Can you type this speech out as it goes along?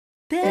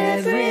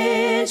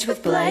Beverage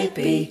with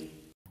Blipey.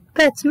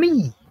 That's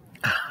me.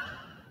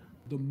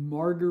 The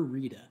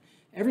Margarita.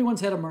 Everyone's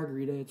had a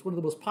margarita. It's one of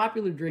the most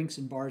popular drinks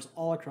in bars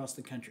all across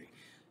the country.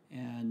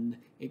 And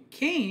it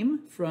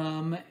came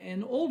from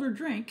an older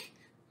drink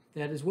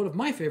that is one of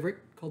my favorite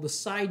called the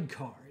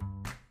sidecar.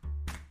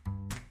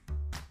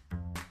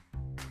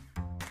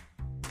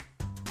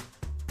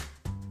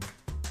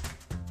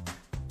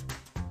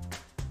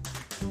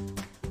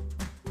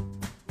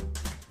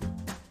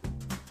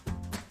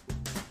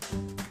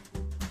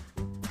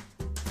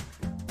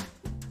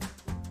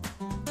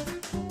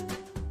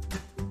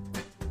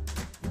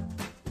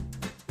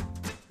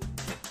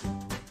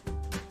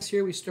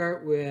 Here we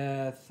start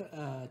with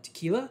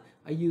tequila.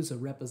 I use a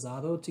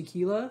reposado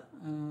tequila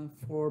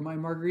for my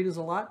margaritas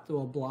a lot,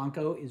 though a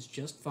blanco is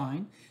just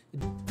fine.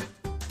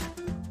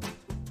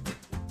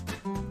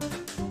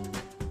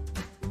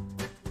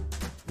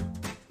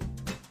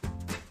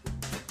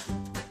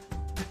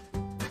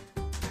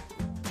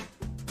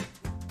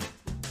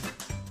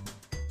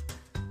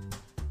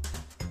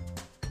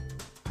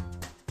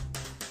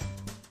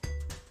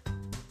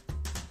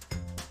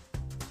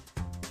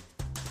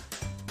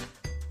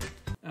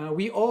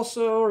 We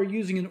also are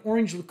using an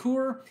orange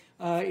liqueur.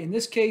 In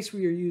this case,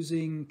 we are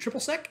using triple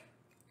sec.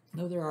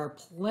 Though there are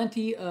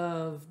plenty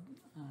of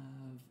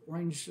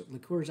orange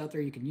liqueurs out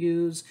there you can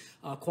use.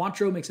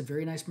 Cointreau makes a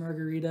very nice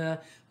margarita,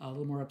 a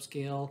little more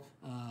upscale.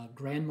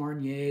 Grand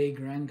Marnier,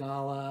 Grand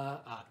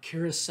Gala,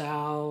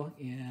 Curacao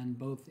in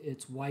both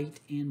its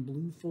white and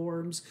blue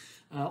forms.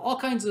 All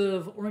kinds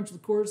of orange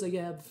liqueurs. They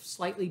have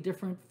slightly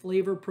different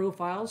flavor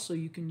profiles, so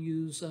you can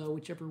use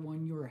whichever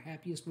one you're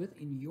happiest with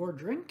in your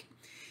drink.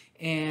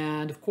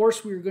 And of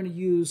course, we're going to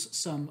use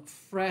some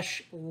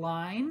fresh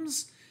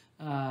limes,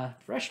 for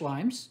fresh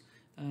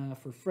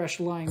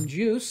lime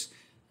juice,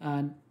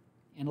 and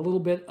a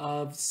little bit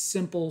of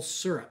simple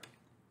syrup,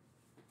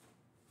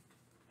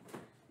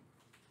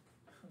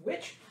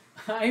 which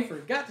I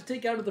forgot to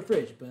take out of the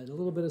fridge, but a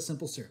little bit of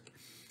simple syrup.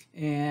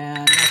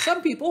 And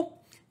some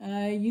people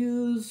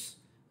use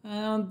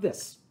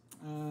this.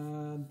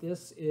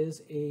 This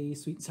is a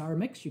sweet and sour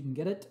mix. You can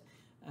get it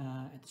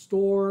at the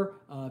store.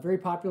 Very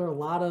popular. A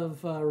lot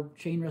of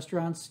chain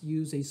restaurants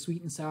use a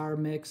sweet and sour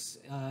mix.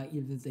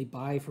 Either they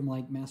buy from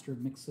like master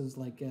mixes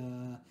like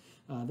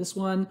this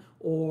one,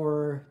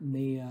 or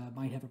they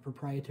might have a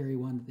proprietary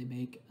one that they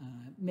make.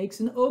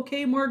 Makes an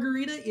okay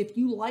margarita. If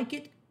you like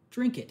it,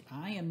 drink it.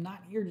 I am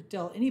not here to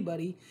tell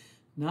anybody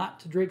not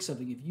to drink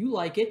something. If you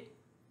like it,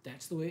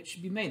 that's the way it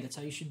should be made. That's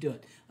how you should do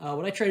it.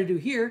 What I try to do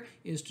here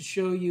is to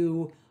show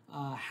you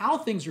how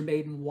things are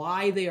made and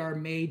why they are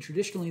made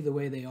traditionally the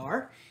way they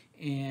are.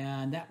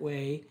 And that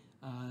way,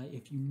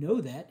 if you know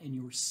that and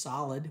you're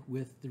solid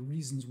with the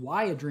reasons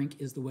why a drink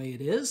is the way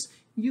it is,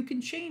 you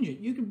can change it.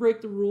 You can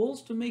break the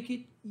rules to make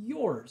it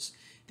yours.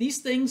 These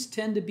things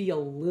tend to be a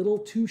little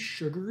too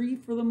sugary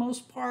for the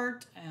most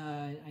part.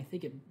 I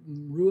think it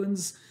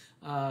ruins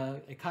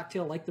a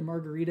cocktail like the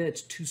margarita.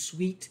 It's too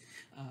sweet.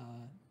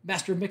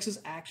 Master of Mixes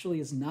actually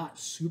is not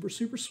super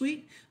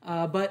sweet,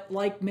 but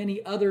like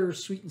many other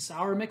sweet and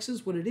sour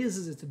mixes, what it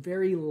is it's a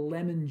very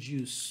lemon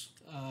juice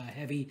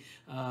heavy.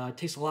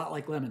 Tastes a lot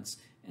like lemons.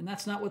 And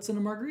that's not what's in a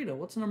margarita.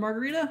 What's in a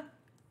margarita?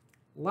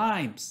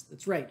 Limes.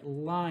 That's right,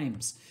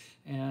 limes.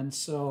 And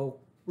so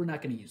we're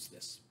not going to use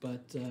this,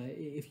 but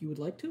if you would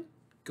like to,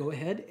 go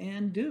ahead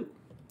and do.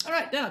 All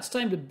right, now it's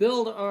time to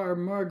build our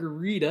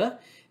margarita.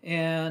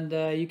 And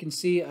you can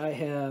see I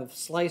have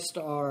sliced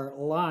our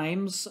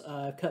limes.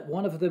 I've cut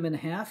one of them in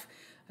half,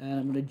 and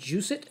I'm going to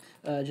juice it.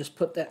 Just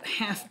put that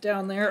half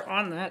down there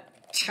on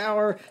that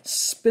tower,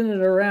 spin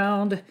it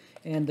around,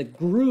 and the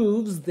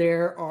grooves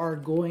there are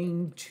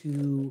going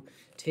to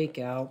take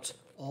out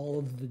all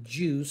of the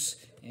juice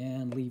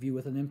and leave you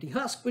with an empty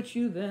husk, which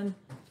you then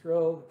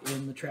throw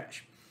in the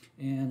trash.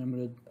 And I'm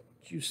going to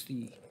juice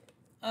the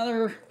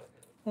other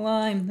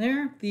lime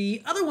there.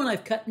 The other one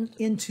I've cut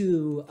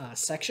into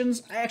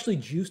sections. I actually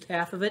juiced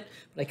half of it,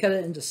 but I cut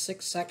it into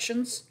 6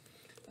 sections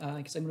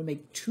because I'm going to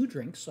make 2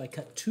 drinks, so I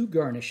cut 2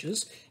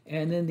 garnishes.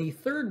 And then the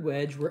third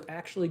wedge we're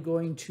actually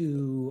going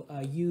to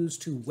use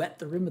to wet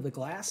the rim of the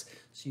glass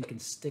so you can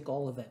stick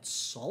all of that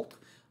salt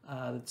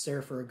that's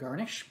there for a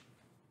garnish.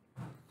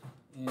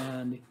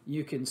 And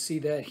you can see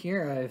that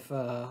here I've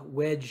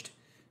wedged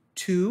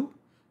 2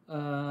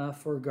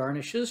 for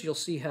garnishes. You'll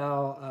see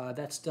how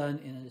that's done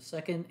in a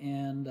second,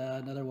 and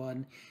another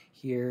one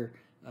here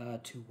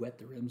to wet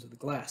the rims of the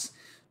glass.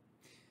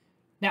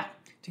 Now,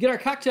 to get our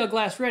cocktail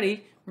glass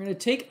ready, we're going to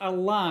take a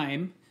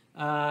lime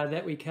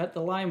that we cut,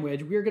 the lime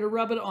wedge. We're going to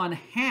rub it on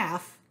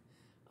half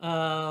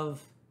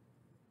of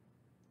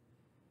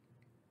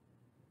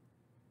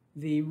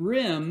the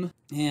rim,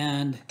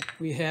 and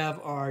we have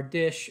our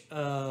dish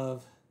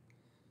of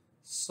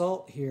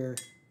salt here.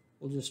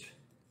 We'll just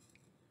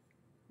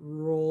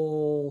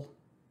roll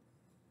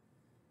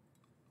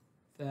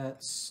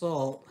that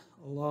salt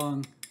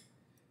along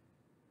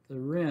the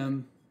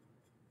rim.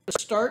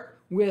 Let's start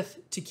with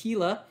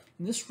tequila.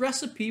 In this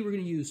recipe, we're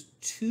going to use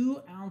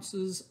 2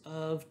 ounces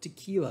of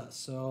tequila.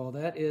 So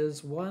that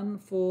is 1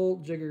 full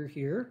jigger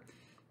here.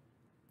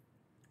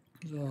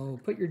 So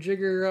put your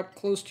jigger up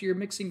close to your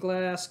mixing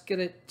glass, get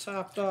it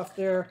topped off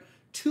there.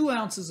 2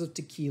 ounces of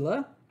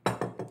tequila.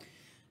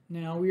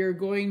 Now we are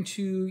going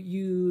to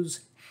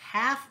use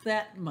half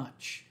that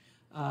much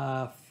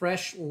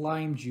fresh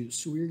lime juice.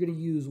 So we're going to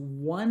use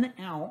 1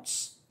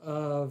 ounce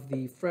of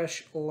the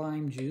fresh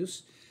lime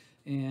juice.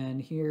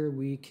 And here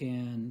we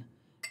can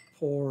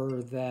pour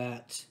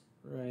that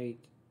right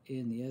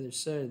in the other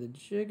side of the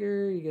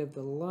jigger. You get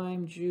the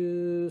lime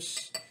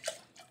juice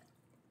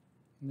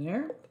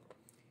there.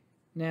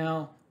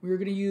 Now we're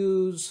going to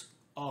use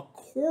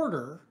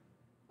 1/4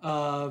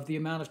 of the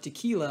amount of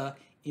tequila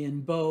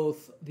in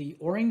both the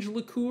orange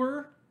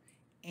liqueur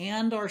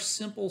and our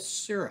simple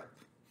syrup.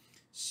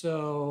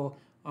 So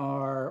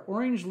our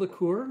orange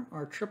liqueur,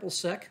 our triple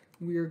sec,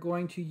 we are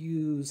going to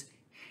use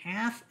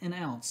 1/2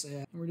 ounce.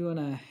 And we're doing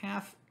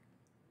 1/2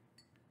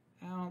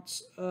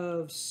 ounce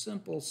of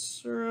simple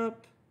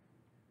syrup.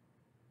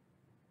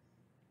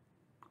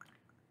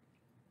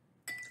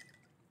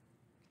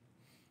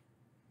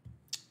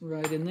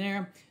 Right in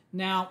there.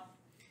 Now,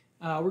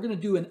 we're going to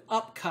do an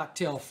up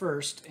cocktail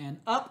first.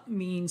 And up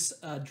means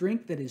a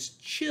drink that is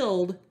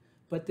chilled,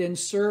 but then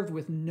served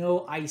with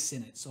no ice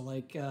in it. So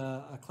like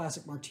a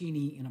classic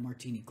martini in a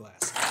martini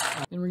glass.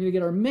 Then we're going to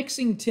get our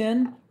mixing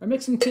tin. Our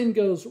mixing tin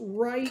goes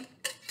right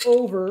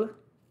over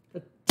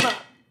the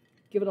top.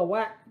 Give it a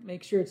whack.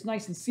 Make sure it's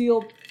nice and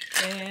sealed.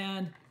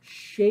 And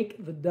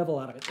shake the devil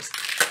out of it. Just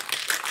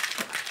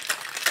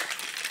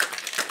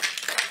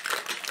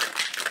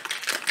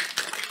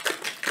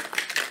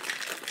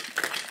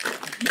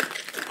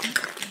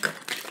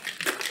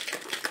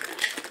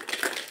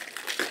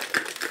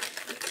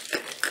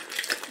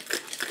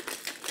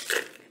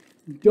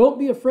don't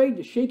be afraid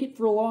to shake it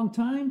for a long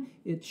time.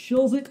 It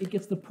chills it. It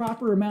gets the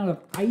proper amount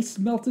of ice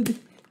melted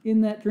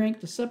in that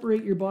drink. To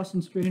separate your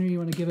Boston strainer, you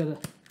want to give it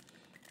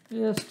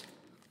it's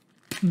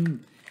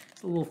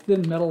a little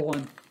thin metal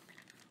one.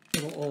 A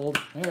little old.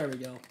 There we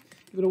go.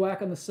 Give it a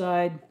whack on the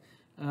side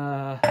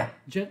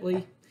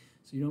gently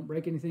so you don't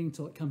break anything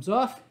until it comes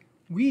off.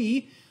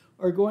 We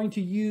are going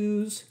to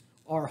use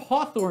our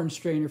Hawthorne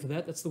strainer for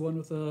that. That's the one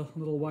with the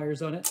little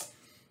wires on it.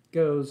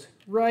 Goes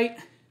right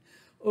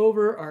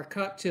over our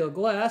cocktail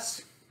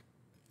glass.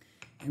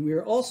 And we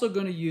are also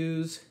going to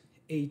use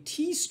a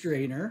tea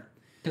strainer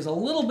because a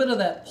little bit of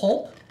that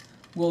pulp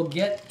will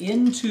get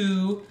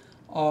into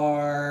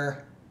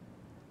our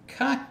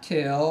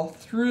cocktail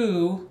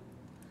through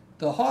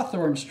the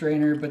Hawthorne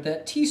strainer, but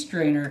that tea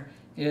strainer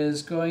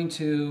is going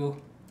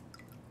to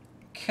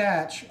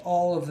catch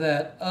all of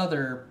that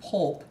other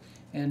pulp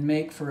and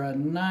make for a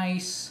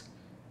nice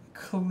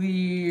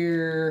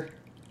clear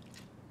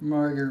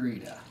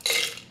margarita.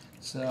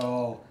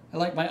 So I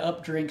like my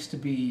up drinks to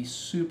be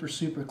super,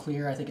 super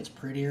clear. I think it's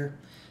prettier.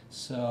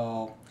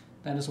 So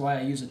that is why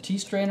I use a tea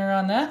strainer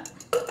on that.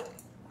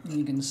 And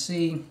you can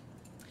see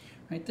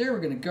right there, we're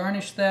going to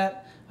garnish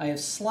that. I have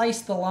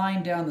sliced the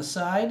lime down the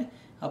side.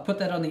 I'll put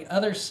that on the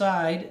other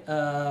side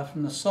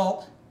from the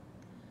salt.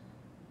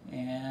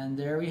 And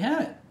there we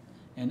have it,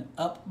 an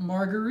up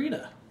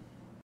margarita.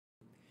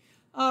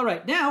 All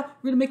right, now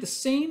we're going to make the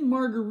same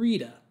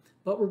margarita,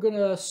 but we're going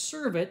to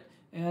serve it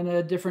in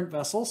a different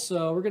vessel.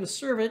 So we're going to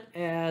serve it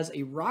as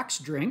a rocks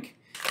drink.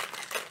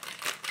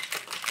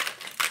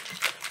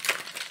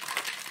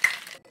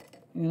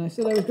 And I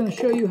said I was going to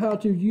show you how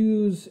to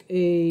use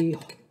a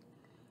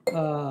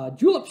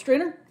julep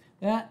strainer.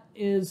 That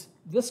is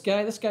this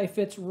guy. This guy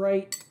fits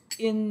right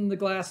in the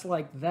glass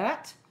like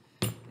that.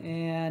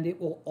 And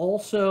it will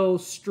also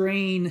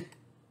strain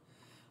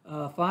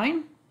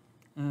fine.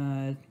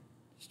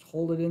 Just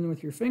hold it in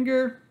with your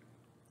finger.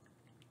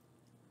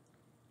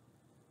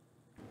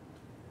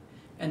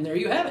 And there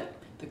you have it,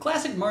 the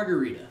classic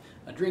margarita,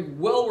 a drink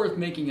well worth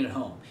making at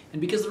home.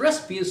 And because the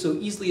recipe is so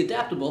easily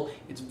adaptable,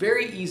 it's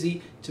very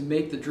easy to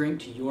make the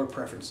drink to your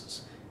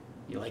preferences.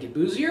 You like it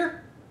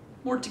boozier?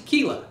 More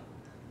tequila.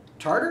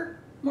 Tartar?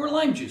 More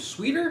lime juice.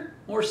 Sweeter?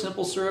 More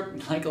simple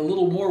syrup. Like a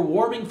little more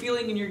warming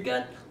feeling in your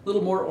gut? A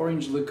little more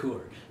orange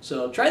liqueur.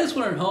 So try this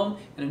one at home,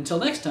 and until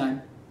next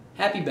time,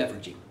 happy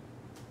beveraging.